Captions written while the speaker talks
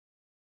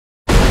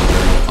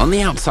On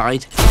the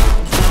outside,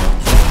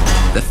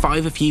 the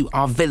 5 of you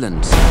are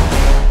villains,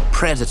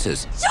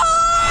 predators,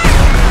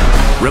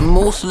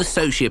 remorseless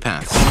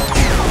sociopaths.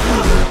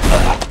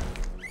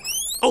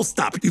 Oh,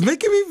 stop it. You're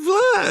making me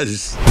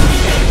blush.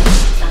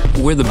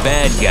 We're the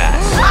bad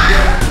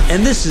guys.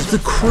 And this is the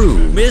crew.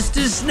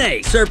 Mr.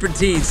 Snake,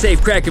 Serpentine,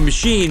 Safecracker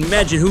Machine,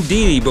 imagine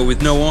Houdini but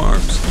with no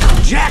arms.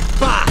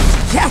 Jackpot!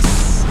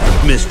 Yes!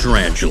 Miss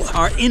Tarantula,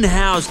 our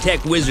in-house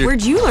tech wizard.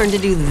 Where'd you learn to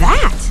do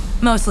that?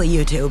 Mostly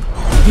YouTube.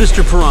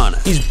 Mr. Piranha,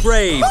 he's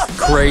brave,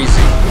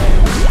 crazy.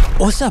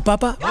 What's up,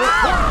 Papa?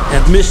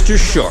 And Mr.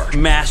 Shark,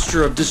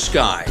 master of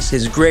disguise.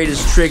 His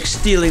greatest trick,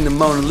 stealing the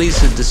Mona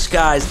Lisa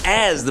disguised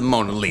as the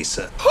Mona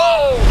Lisa.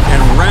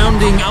 And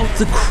rounding out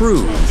the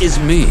crew is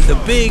me,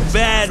 the big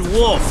bad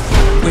wolf.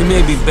 We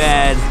may be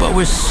bad, but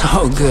we're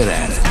so good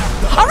at it.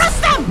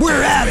 Arrest them!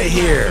 We're out of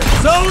here.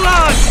 So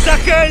long,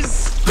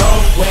 suckers!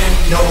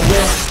 Going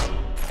nowhere.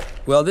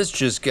 Well, this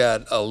just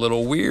got a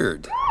little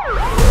weird.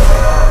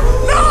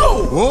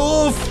 No!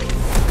 Wolf!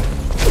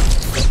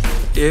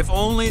 If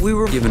only we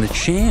were given a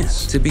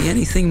chance to be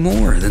anything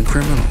more than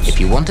criminals. If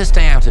you want to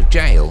stay out of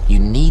jail, you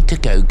need to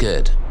go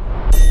good.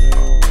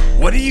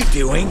 What are you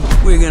doing?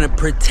 We're gonna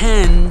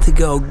pretend to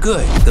go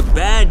good. The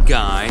bad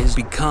guys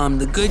become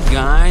the good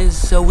guys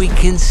so we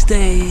can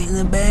stay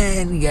the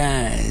bad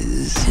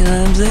guys. You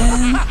know what I'm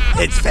saying?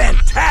 It's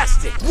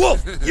fantastic.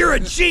 Wolf, you're a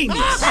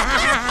genius.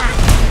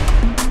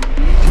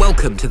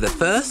 Welcome to the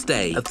first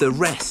day of the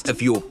rest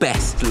of your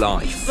best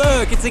life.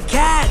 Look, it's a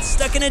cat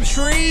stuck in a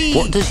tree.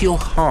 What does your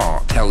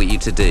heart tell you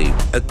to do?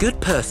 A good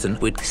person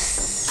would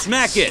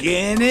Smack it.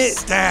 Skin it.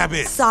 Stab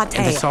it. Saute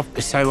and the it. soft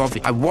is so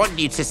obvious. I want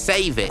you to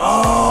save it.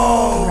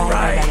 Oh,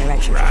 right.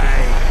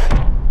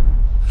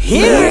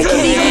 Here,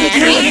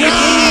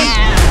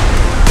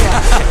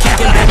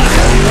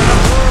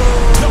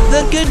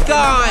 The good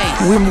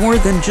guy. We're more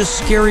than just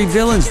scary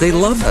villains. They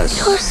love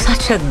us. You're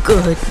such a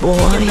good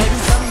boy.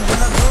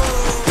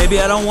 Maybe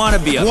I don't want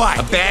to be What?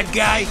 A bad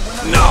guy?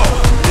 No.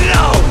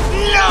 No.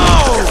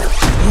 No.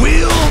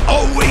 We'll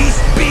always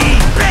be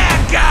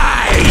bad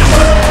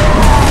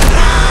guys.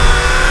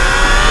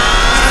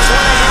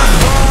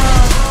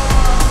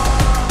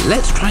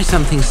 Let's try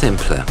something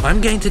simpler.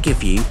 I'm going to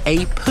give you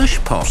a push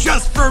pop.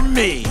 Just for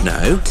me.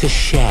 No, to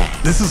share.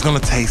 This is gonna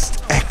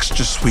taste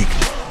extra sweet.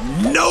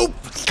 Nope.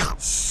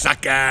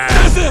 Sucker.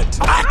 That's it.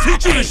 I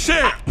teach you to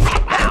share.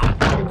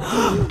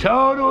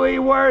 Totally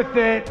worth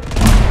it.